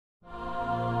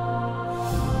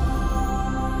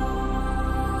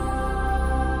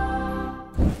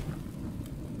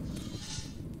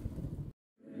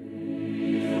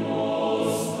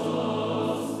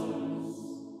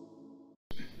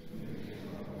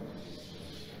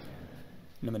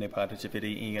In nomine Patris et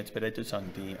Filii et Spiritus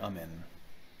Sancti. Amen.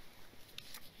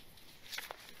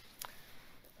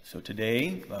 So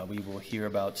today we will hear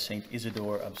about Saint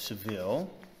Isidore of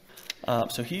Seville.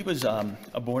 So he was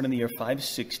born in the year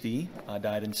 560,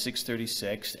 died in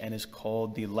 636, and is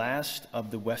called the last of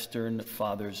the Western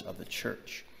Fathers of the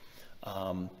Church.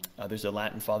 There's the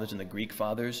Latin Fathers and the Greek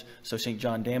Fathers. So St.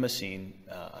 John Damascene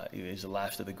is the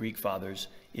last of the Greek Fathers,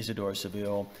 Isidore of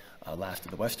Seville, last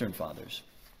of the Western Fathers.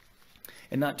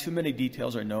 And not too many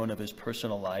details are known of his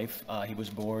personal life. He was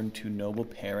born to noble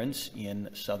parents in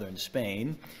southern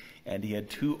Spain, and he had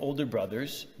two older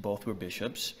brothers, both were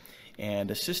bishops,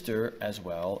 and a sister as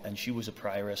well, and she was a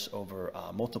prioress over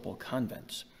multiple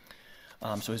convents.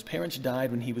 So his parents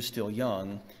died when he was still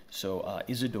young, so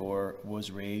Isidore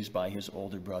was raised by his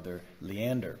older brother,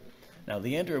 Leander. Now,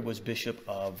 Leander was bishop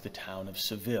of the town of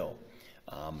Seville,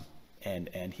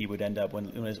 and he would end up, when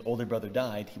his older brother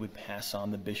died, he would pass on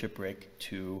the bishopric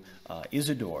to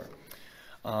Isidore.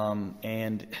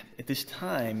 And at this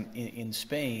time in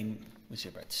Spain, let's say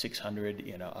about 600,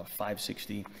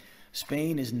 560,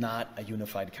 Spain is not a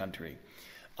unified country.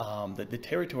 The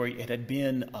territory, it had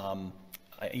been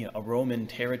a Roman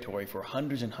territory for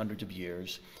hundreds and hundreds of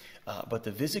years, but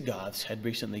the Visigoths had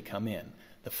recently come in.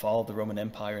 The fall of the Roman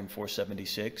Empire in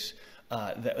 476,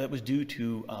 that was due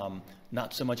to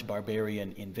not so much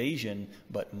barbarian invasion,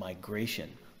 but migration.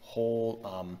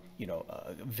 Whole,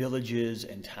 villages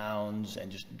and towns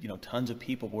and just, tons of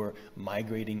people were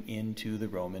migrating into the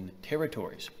Roman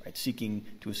territories, right, seeking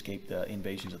to escape the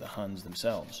invasions of the Huns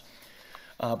themselves.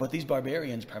 But these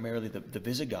barbarians, primarily the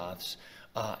Visigoths,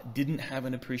 didn't have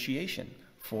an appreciation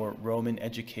for Roman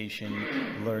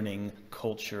education, learning,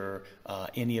 culture,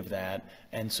 any of that.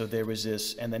 And so there was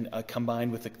this, and then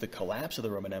combined with the collapse of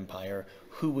the Roman Empire,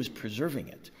 who was preserving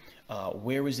it?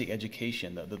 Where was the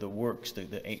education, the works,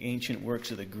 the ancient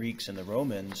works of the Greeks and the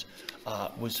Romans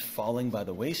was falling by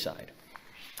the wayside?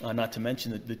 Not to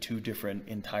mention the two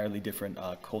entirely different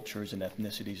cultures and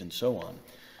ethnicities and so on.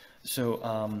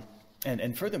 So,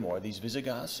 and furthermore, these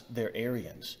Visigoths, they're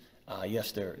Arians.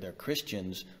 Yes, they're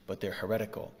Christians, but they're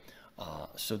heretical.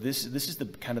 So this is the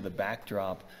kind of the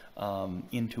backdrop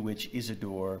into which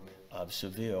Isidore of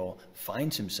Seville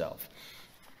finds himself.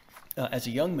 As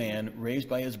a young man raised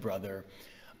by his brother,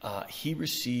 he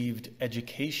received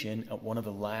education at one of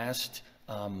the last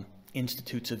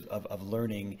institutes of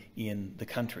learning in the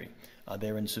country,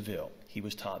 there in Seville. He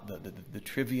was taught the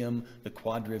trivium, the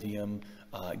quadrivium,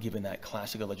 given that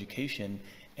classical education.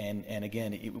 And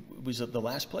again, it was the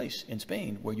last place in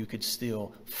Spain where you could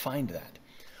still find that.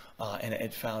 And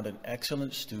it found an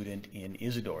excellent student in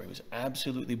Isidore. He was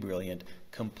absolutely brilliant,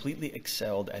 completely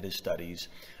excelled at his studies,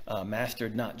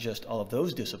 mastered not just all of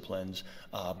those disciplines,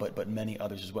 but many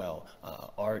others as well.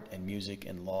 Art and music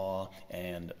and law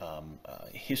and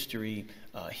history.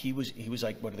 He was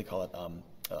like, what do they call it?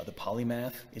 The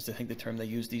polymath is, I think, the term they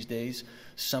use these days.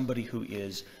 Somebody who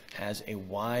has a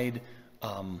wide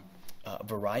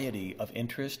variety of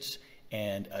interests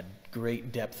and a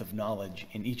great depth of knowledge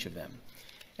in each of them.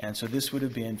 And so this would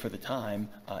have been, for the time,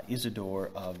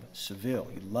 Isidore of Seville.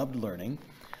 He loved learning,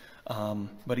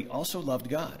 but he also loved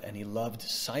God, and he loved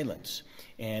silence.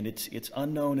 And it's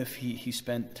unknown if he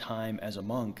spent time as a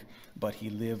monk, but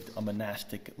he lived a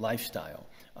monastic lifestyle,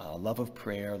 love of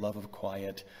prayer, love of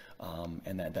quiet,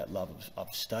 and that love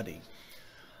of study.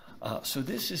 So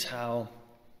this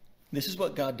is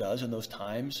what God does in those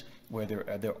times where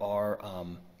there are,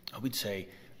 I would say,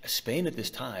 Spain at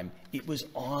this time, it was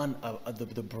on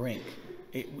the brink.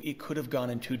 It could have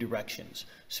gone in two directions.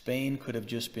 Spain could have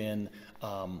just been,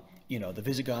 the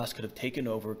Visigoths could have taken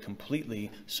over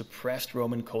completely, suppressed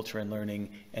Roman culture and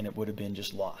learning, and it would have been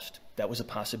just lost. That was a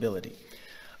possibility.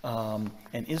 And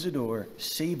Isidore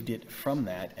saved it from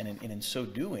that, and in so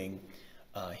doing,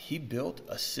 he built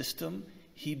a system.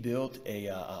 He built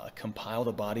compiled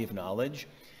a body of knowledge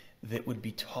that would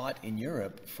be taught in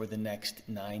Europe for the next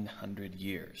 900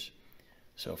 years.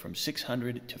 So from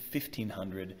 600 to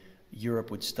 1500,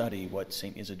 Europe would study what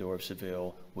St. Isidore of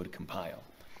Seville would compile.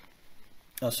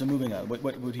 So moving on, what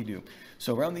would he do?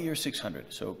 So around the year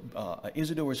 600, so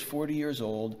Isidore is 40 years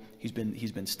old. He's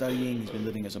been studying. He's been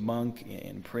living as a monk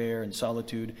in prayer and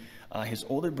solitude. His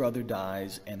older brother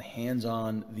dies and hands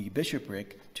on the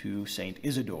bishopric to St.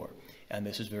 Isidore. And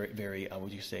this is very, very,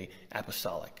 would you say,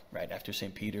 apostolic, right? After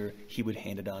St. Peter, he would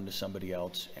hand it on to somebody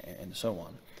else, and so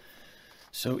on.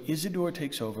 So Isidore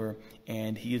takes over,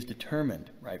 and he is determined,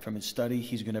 right, from his study,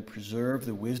 he's going to preserve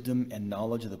the wisdom and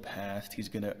knowledge of the past. He's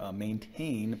going to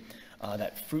maintain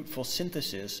that fruitful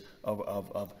synthesis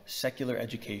of secular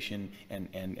education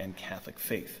and Catholic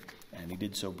faith. And he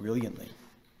did so brilliantly.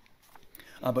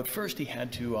 But first he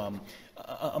had to,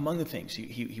 among the things,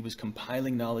 he was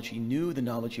compiling knowledge. He knew the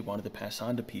knowledge he wanted to pass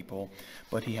on to people,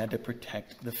 but he had to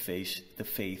protect the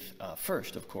faith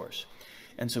first, of course.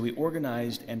 And so he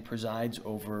organized and presides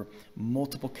over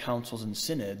multiple councils and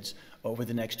synods over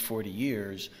the next 40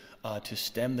 years to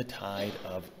stem the tide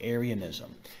of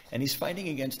Arianism. And he's fighting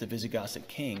against the Visigothic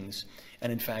kings.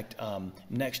 And in fact,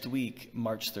 next week,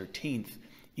 March 13th,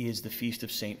 is the feast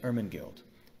of St. Ermengild,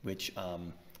 which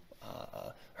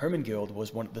Hermengild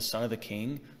was the son of the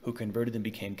king who converted and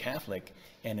became Catholic,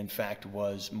 and in fact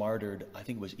was martyred, I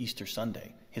think it was Easter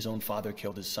Sunday. His own father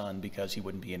killed his son because he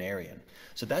wouldn't be an Arian.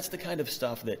 So that's the kind of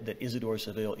stuff that Isidore of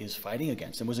Seville is fighting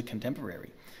against, and was a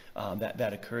contemporary.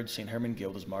 That occurred. St.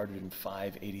 Hermengild was martyred in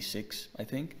 586, I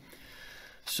think.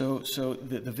 So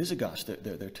the Visigoths,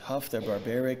 they're tough, they're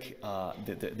barbaric,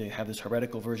 they have this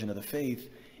heretical version of the faith,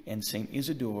 and St.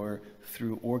 Isidore,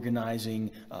 through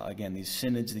organizing, again, these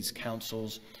synods, these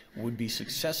councils, would be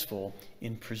successful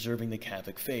in preserving the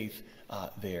Catholic faith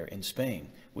there in Spain,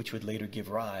 which would later give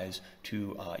rise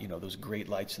to, those great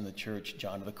lights in the church,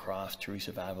 John of the Cross,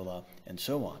 Teresa of Avila, and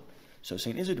so on. So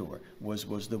St. Isidore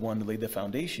was the one who laid the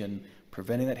foundation,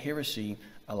 preventing that heresy,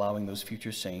 allowing those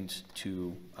future saints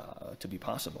to be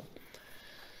possible.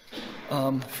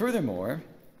 Furthermore,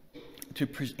 to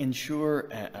ensure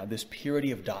this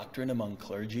purity of doctrine among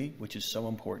clergy, which is so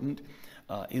important,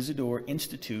 Isidore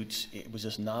institutes, it was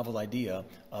this novel idea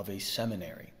of a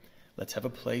seminary. Let's have a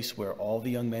place where all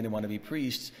the young men who want to be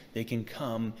priests, they can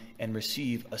come and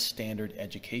receive a standard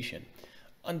education.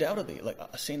 Undoubtedly, like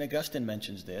St. Augustine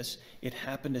mentions this, it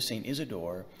happened to St.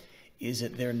 Isidore, is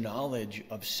that their knowledge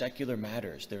of secular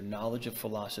matters, their knowledge of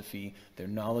philosophy, their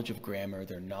knowledge of grammar,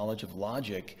 their knowledge of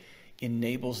logic,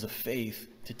 enables the faith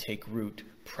to take root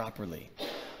properly.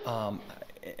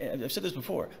 I've said this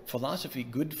before,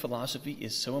 good philosophy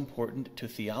is so important to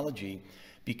theology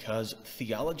because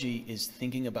theology is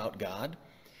thinking about God,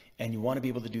 and you want to be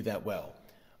able to do that well.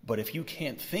 But if you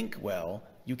can't think well,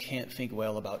 you can't think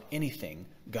well about anything,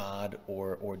 God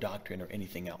or doctrine or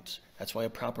anything else. That's why a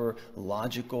proper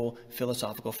logical,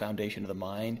 philosophical foundation of the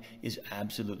mind is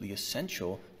absolutely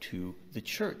essential to the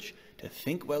church. To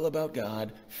think well about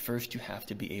God, first you have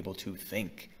to be able to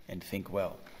think and think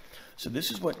well. So this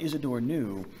is what Isidore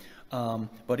knew,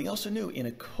 but he also knew in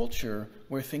a culture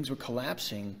where things were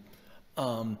collapsing,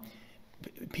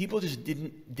 people just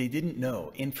didn't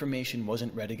know. Information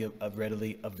wasn't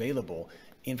readily available.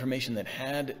 Information that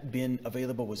had been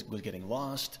available was getting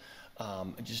lost.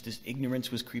 Just this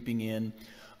ignorance was creeping in.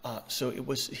 So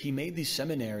he made these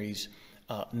seminaries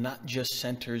not just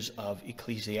centers of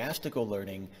ecclesiastical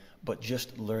learning, but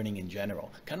just learning in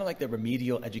general. Kind of like the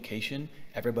remedial education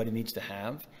everybody needs to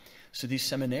have. So these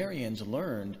seminarians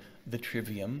learned the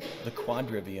trivium, the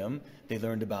quadrivium. They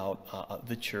learned about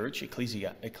the church,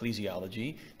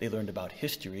 ecclesiology. They learned about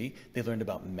history. They learned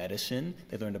about medicine.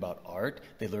 They learned about art.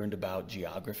 They learned about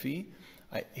geography.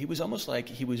 He was almost like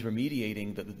he was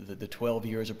remediating the 12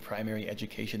 years of primary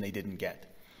education they didn't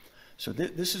get. So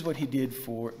this is what he did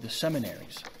for the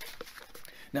seminaries.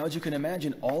 Now, as you can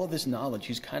imagine, all of this knowledge,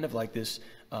 he's kind of like this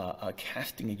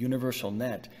casting a universal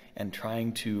net and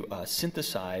trying to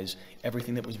synthesize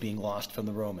everything that was being lost from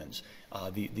the Romans.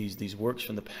 These works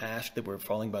from the past that were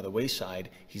falling by the wayside,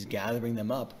 he's gathering them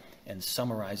up and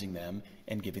summarizing them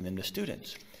and giving them to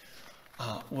students.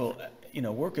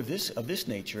 Work of this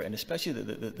nature, and especially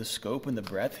the scope and the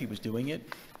breadth he was doing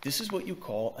it, this is what you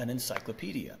call an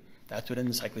encyclopedia. That's what an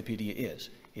encyclopedia is.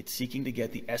 It's seeking to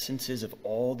get the essences of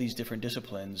all these different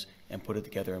disciplines and put it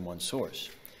together in one source.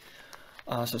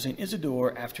 So St.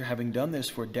 Isidore, after having done this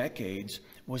for decades,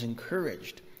 was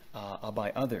encouraged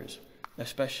by others,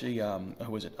 especially,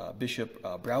 Bishop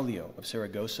Braulio of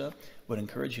Saragossa would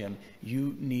encourage him,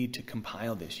 you need to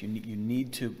compile this. You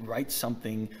need to write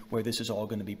something where this is all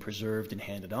going to be preserved and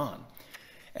handed on.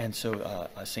 And so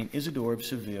St. Isidore of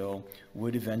Seville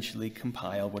would eventually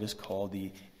compile what is called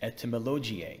the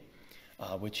Etymologiae,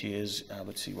 which is,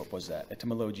 let's see, what was that?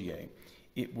 Etymologiae.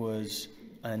 It was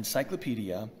an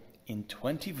encyclopedia in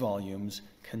 20 volumes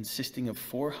consisting of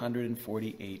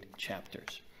 448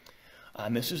 chapters.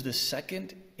 This is the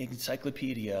second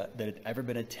encyclopedia that had ever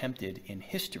been attempted in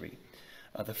history.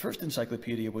 The first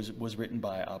encyclopedia was written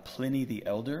by Pliny the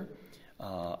Elder.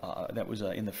 That was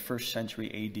in the 1st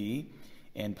century A.D.,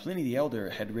 and Pliny the Elder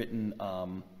had written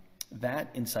that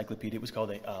encyclopedia. It was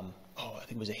called I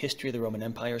think it was a history of the Roman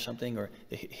Empire or something, or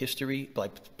the history by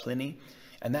Pliny,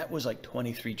 and that was like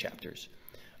 23 chapters.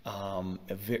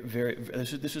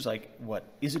 This was like what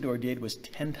Isidore did was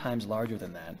 10 times larger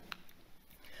than that,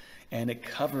 and it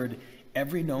covered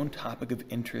every known topic of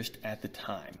interest at the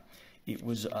time. It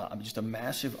was just a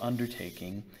massive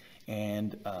undertaking,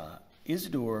 and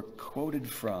Isidore quoted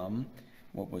from,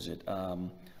 what was it,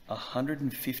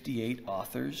 158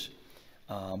 authors,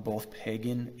 both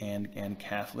pagan and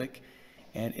Catholic,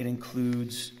 and it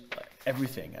includes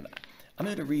everything. And I'm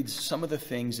going to read some of the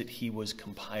things that he was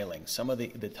compiling, some of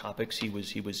the topics he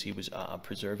was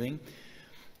preserving.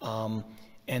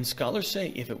 And scholars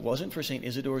say if it wasn't for St.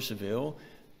 Isidore of Seville,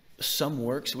 some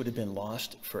works would have been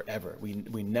lost forever.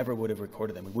 We never would have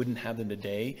recorded them. We wouldn't have them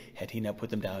today had he not put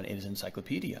them down in his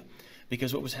encyclopedia.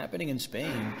 Because what was happening in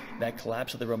Spain, that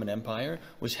collapse of the Roman Empire,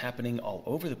 was happening all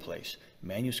over the place.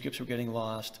 Manuscripts were getting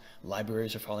lost,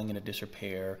 libraries are falling into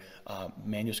disrepair,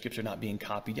 manuscripts are not being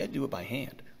copied. You had to do it by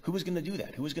hand. Who was going to do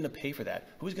that? Who was going to pay for that?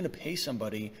 Who was going to pay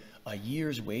somebody a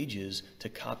year's wages to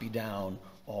copy down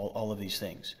all of these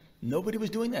things? Nobody was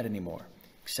doing that anymore,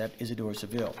 except Isidore of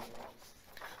Seville.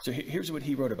 So here's what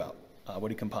he wrote about, what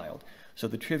he compiled. So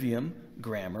the trivium,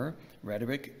 grammar,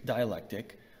 rhetoric,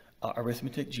 dialectic,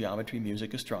 arithmetic, geometry,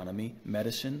 music, astronomy,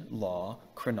 medicine, law,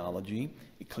 chronology,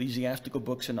 ecclesiastical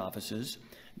books and offices,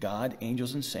 God,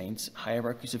 angels and saints,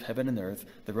 hierarchies of heaven and earth,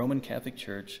 the Roman Catholic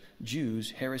Church,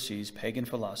 Jews, heresies, pagan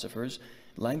philosophers,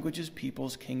 languages,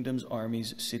 peoples, kingdoms,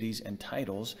 armies, cities, and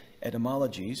titles,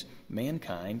 etymologies,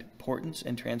 mankind, portents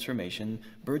and transformation,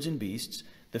 birds and beasts,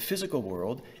 the physical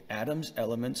world, atoms,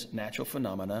 elements, natural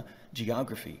phenomena,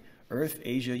 geography, earth,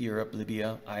 Asia, Europe,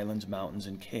 Libya, islands, mountains,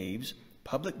 and caves,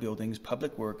 public buildings,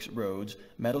 public works, roads,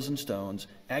 metals and stones,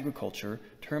 agriculture,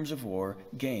 terms of war,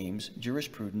 games,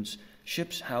 jurisprudence,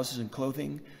 ships, houses and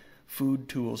clothing, food,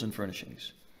 tools, and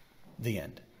furnishings. The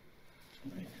end.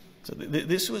 So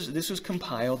this was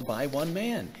compiled by one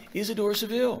man, Isidore of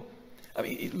Seville. I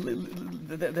mean,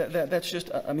 that's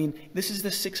just, I mean, this is the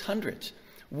 600s.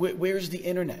 Where's the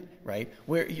internet, right?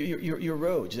 Where your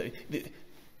roads?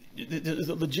 The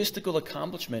logistical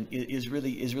accomplishment is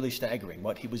really staggering,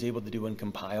 what he was able to do and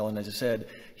compile. And as I said,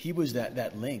 he was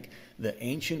that link. The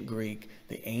ancient Greek,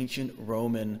 the ancient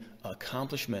Roman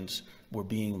accomplishments were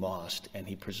being lost, and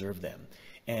he preserved them.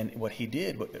 And what he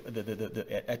did,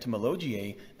 the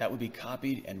etymologiae, that would be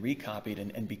copied and recopied,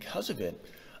 and because of it,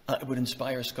 it would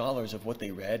inspire scholars of what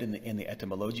they read in the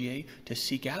etymologiae to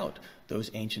seek out those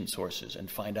ancient sources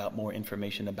and find out more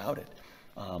information about it.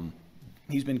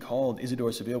 He's been called, Isidore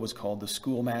of Seville was called the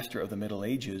schoolmaster of the Middle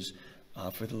Ages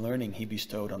for the learning he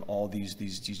bestowed on all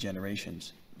these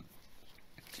generations.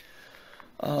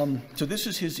 So this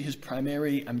is his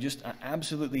primary, I'm just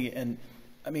absolutely, and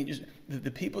I mean, just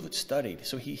the people that studied.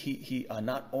 So he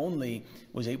not only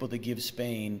was able to give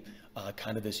Spain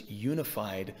kind of this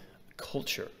unified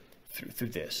culture through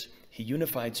this. He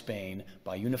unified Spain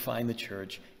by unifying the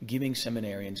church, giving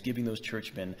seminarians, giving those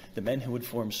churchmen, the men who would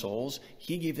form souls,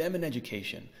 he gave them an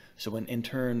education. So when in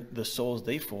turn the souls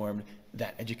they formed,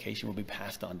 that education will be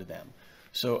passed on to them.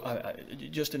 So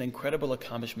just an incredible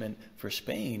accomplishment for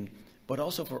Spain, but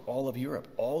also for all of Europe.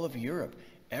 All of Europe,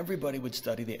 everybody would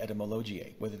study the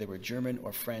etymologiae, whether they were German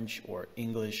or French or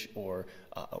English or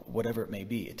whatever it may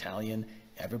be, Italian,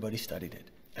 everybody studied it.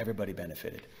 Everybody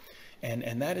benefited.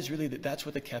 And that is really, that's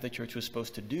what the Catholic Church was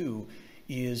supposed to do,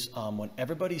 is when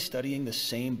everybody's studying the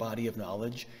same body of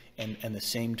knowledge and the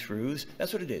same truths,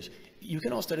 that's what it is. You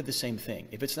can all study the same thing.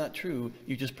 If it's not true,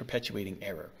 you're just perpetuating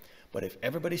error. But if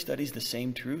everybody studies the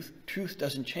same truth, truth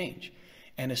doesn't change.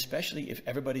 And especially if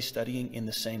everybody's studying in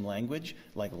the same language,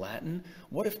 like Latin,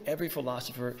 what if every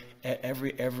philosopher,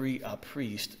 every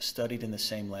priest studied in the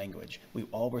same language? We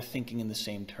all were thinking in the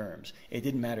same terms. It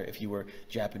didn't matter if you were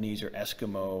Japanese or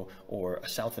Eskimo or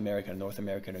South American or North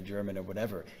American or German or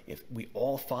whatever. If we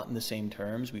all thought in the same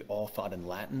terms, we all thought in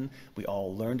Latin, we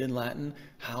all learned in Latin,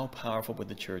 how powerful would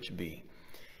the church be?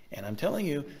 And I'm telling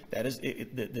you, that is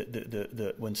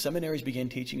when seminaries began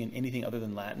teaching in anything other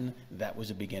than Latin, that was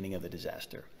the beginning of the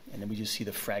disaster. And then we just see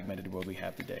the fragmented world we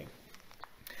have today.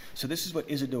 So this is what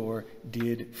Isidore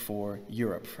did for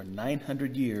Europe. For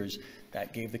 900 years,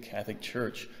 that gave the Catholic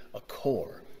Church a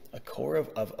core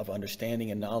of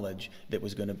understanding and knowledge that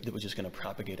was just going to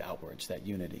propagate outwards, that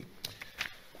unity.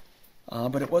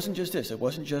 But it wasn't just this. It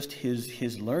wasn't just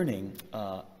his learning.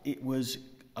 It was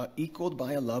equaled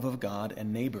by a love of God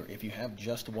and neighbor. If you have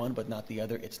just one but not the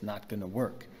other, it's not going to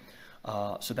work.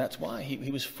 So that's why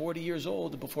he was 40 years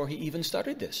old before he even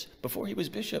started this. Before he was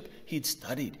bishop, he'd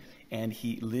studied and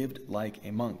he lived like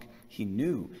a monk. He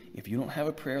knew if you don't have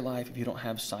a prayer life, if you don't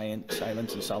have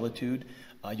silence and solitude,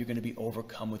 you're going to be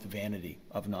overcome with vanity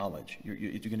of knowledge. You're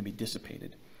going to be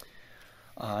dissipated.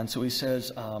 And so he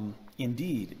says,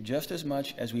 indeed, just as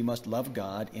much as we must love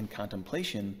God in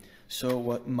contemplation, so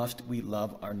what must we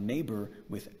love our neighbor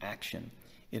with action.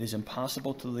 It is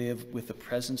impossible to live with the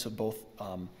presence of both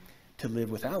to live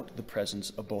without the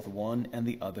presence of both one and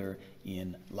the other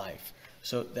in life.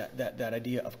 So that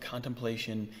idea of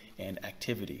contemplation and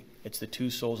activity, it's the two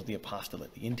souls of the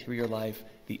apostolate, the interior life,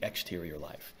 the exterior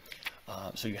life.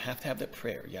 So you have to have that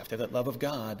prayer. You have to have that love of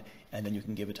God, and then you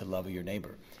can give it to love of your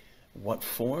neighbor. What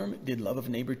form did love of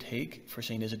neighbor take for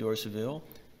St. Isidore of Seville?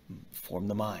 Form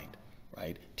the mind,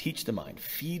 right? Teach the mind,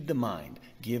 feed the mind,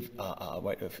 give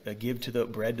to the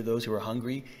bread to those who are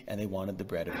hungry, and they wanted the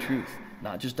bread of truth.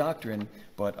 Not just doctrine,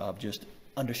 but of just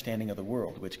understanding of the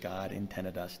world, which God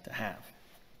intended us to have.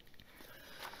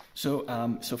 So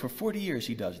for 40 years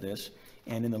he does this,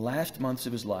 and in the last months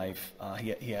of his life,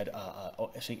 he had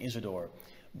St. Isidore.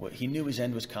 He knew his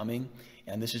end was coming,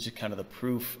 and this is just kind of the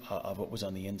proof of what was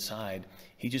on the inside.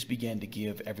 He just began to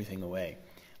give everything away,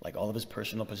 like all of his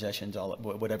personal possessions,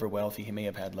 whatever wealth he may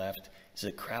have had left. So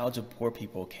that crowds of poor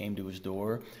people came to his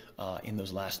door in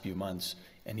those last few months,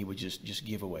 and he would just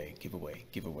give away, give away,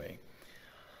 give away.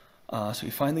 So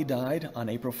he finally died on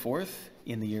April 4th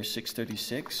in the year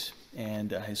 636,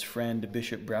 and his friend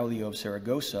Bishop Braulio of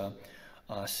Saragossa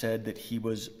said that he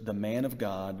was the man of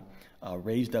God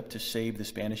raised up to save the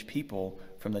Spanish people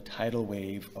from the tidal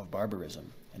wave of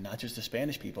barbarism, and not just the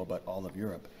Spanish people, but all of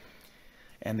Europe.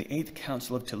 And the Eighth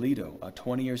Council of Toledo,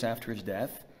 20 years after his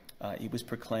death, it was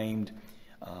proclaimed,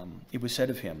 it was said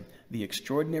of him, the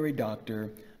extraordinary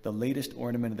doctor, the latest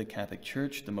ornament of the Catholic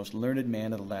Church, the most learned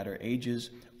man of the latter ages,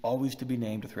 always to be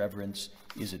named with reverence,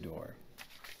 Isidore.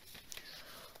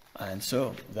 And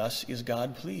so, thus is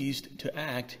God pleased to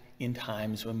act in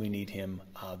times when we need him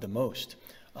the most.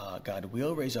 God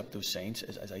will raise up those saints,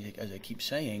 as I keep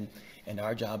saying, and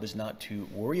our job is not to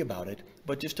worry about it,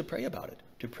 but just to pray about it,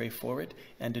 to pray for it,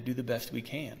 and to do the best we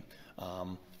can.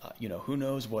 Who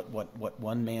knows what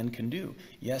one man can do?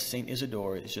 Yes, St.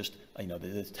 Isidore is just,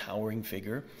 this towering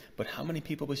figure, but how many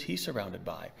people was he surrounded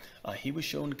by? He was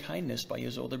shown kindness by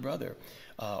his older brother.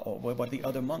 What about the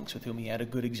other monks with whom he had a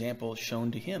good example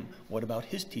shown to him? What about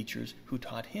his teachers who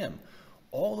taught him?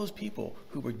 All those people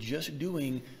who were just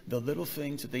doing the little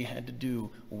things that they had to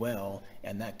do well,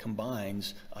 and that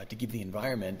combines to give the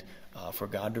environment for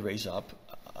God to raise up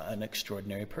an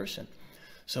extraordinary person.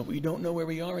 So we don't know where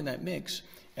we are in that mix,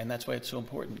 and that's why it's so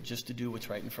important just to do what's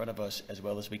right in front of us as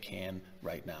well as we can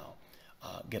right now.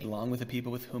 Get along with the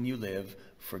people with whom you live,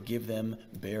 forgive them,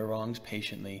 bear wrongs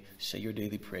patiently, say your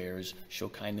daily prayers, show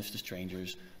kindness to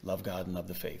strangers, love God and love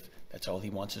the faith. That's all he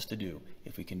wants us to do.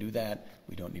 If we can do that,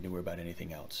 we don't need to worry about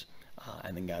anything else.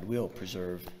 And then God will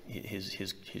preserve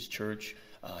his church,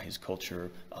 his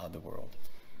culture, the world.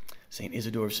 St.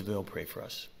 Isidore of Seville, pray for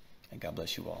us. And God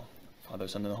bless you all. Father,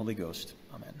 Son, and the Holy Ghost.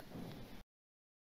 Amen.